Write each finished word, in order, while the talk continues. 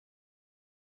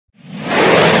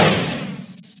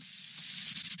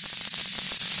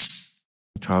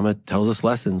trauma tells us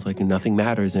lessons like nothing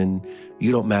matters and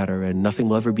you don't matter and nothing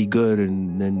will ever be good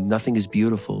and nothing is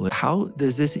beautiful. How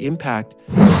does this impact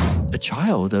a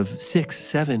child of 6,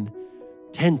 7,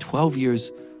 10, 12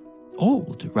 years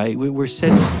old, right? We're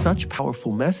sending such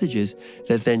powerful messages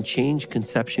that then change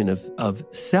conception of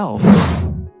self,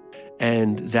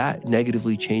 and that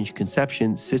negatively changed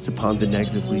conception sits upon the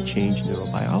negatively changed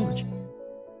neurobiology.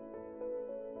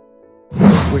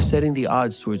 We're setting the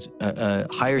odds towards a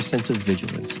higher sense of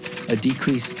vigilance, a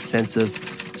decreased sense of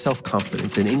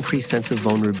self-confidence, an increased sense of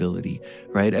vulnerability,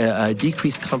 right? A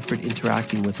decreased comfort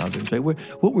interacting with others, right?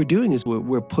 What we're doing is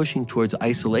we're pushing towards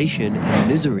isolation and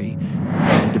misery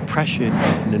and depression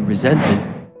and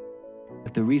resentment.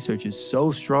 The research is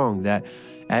so strong that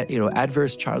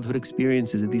adverse childhood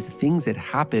experiences, these things that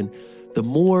happen, the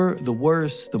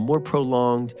worse, the more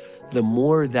prolonged, the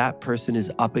more that person is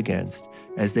up against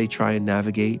as they try and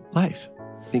navigate life.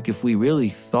 I think if we really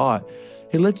thought,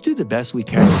 hey, let's do the best we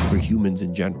can for humans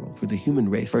in general, for the human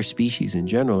race, for our species in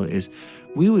general, is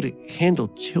we would handle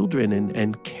children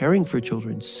and caring for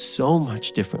children so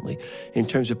much differently in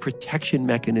terms of protection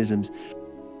mechanisms,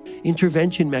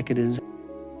 intervention mechanisms.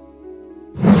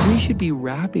 We should be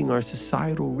wrapping our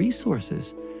societal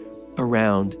resources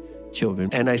around children.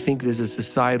 And I think there's a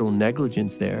societal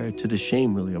negligence there, to the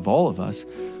shame really of all of us,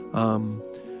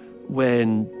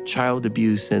 when child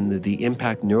abuse and the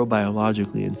impact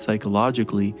neurobiologically and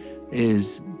psychologically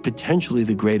is potentially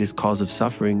the greatest cause of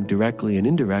suffering directly and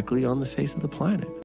indirectly on the face of the planet.